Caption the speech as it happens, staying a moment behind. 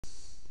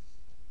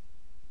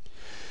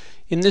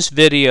In this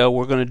video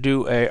we're going to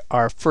do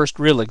our first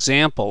real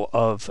example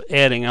of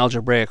adding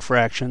algebraic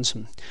fractions.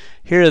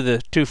 Here are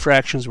the two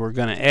fractions we're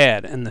going to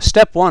add, and the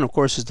step one of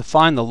course is to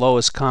find the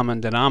lowest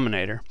common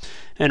denominator.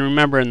 And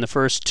remember, in the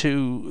first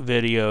two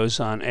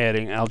videos on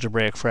adding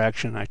algebraic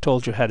fraction I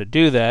told you how to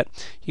do that.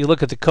 You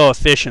look at the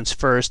coefficients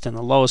first, and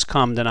the lowest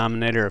common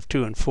denominator of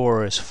 2 and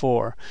 4 is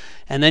 4.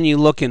 And then you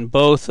look in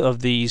both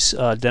of these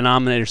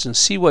denominators and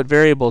see what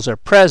variables are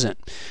present,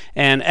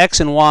 and x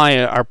and y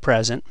are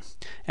present.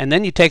 And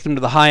then you take them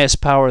to the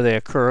highest power they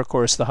occur. Of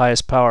course, the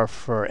highest power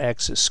for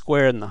x is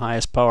squared, and the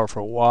highest power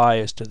for y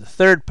is to the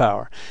third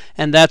power.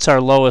 And that's our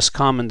lowest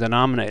common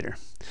denominator.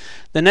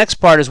 The next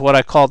part is what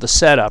I call the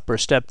setup, or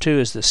step 2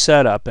 is the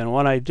setup. And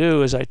what I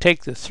do is I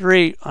take the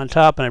 3 on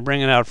top and I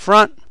bring it out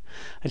front.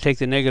 I take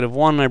the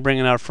 -1 and I bring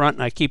it out front,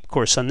 and I keep, of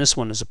course, on this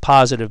one is a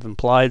positive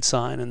implied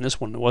sign, and this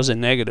one was a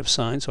negative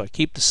sign, so I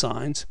keep the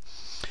signs.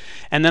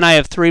 And then I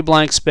have 3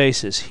 blank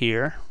spaces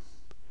here,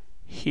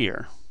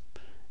 here,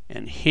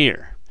 and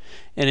here.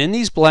 And in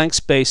these blank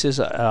spaces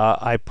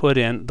I put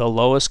in the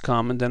lowest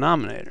common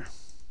denominator.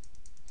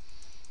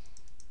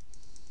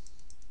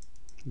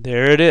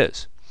 There it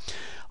is.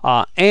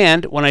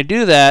 And when I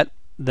do that,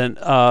 then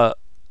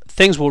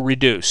things will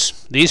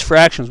reduce. These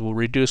fractions will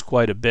reduce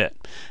quite a bit,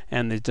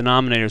 and the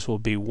denominators will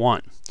be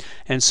 1.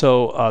 And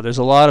so there's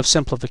a lot of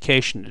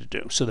simplification to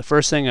do. So the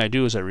first thing I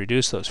do is I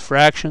reduce those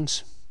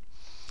fractions,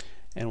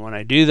 and when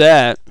I do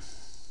that,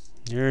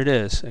 here it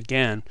is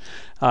again.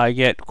 I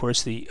get, of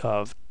course, the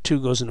 2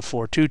 goes into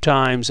 4 2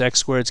 times,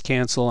 x squareds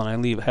cancel, and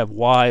I have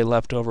y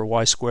left over,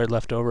 y squared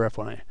left over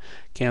when I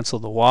cancel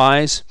the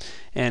y's.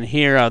 And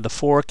here the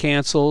 4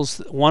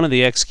 cancels, one of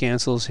the x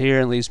cancels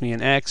here and leaves me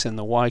an x, and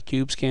the y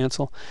cubes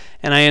cancel,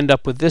 and I end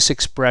up with this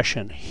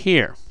expression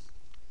here.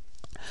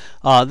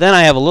 Then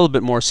I have a little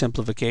bit more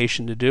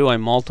simplification to do. I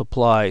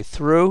multiply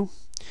through,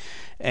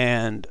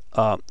 and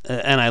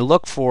I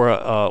look for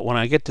when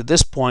I get to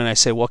this point, I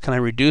say, well, can I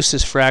reduce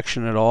this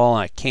fraction at all?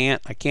 I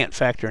can't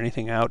factor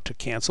anything out to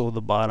cancel with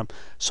the bottom,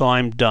 so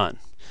I'm done.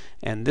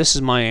 And this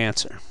is my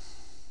answer.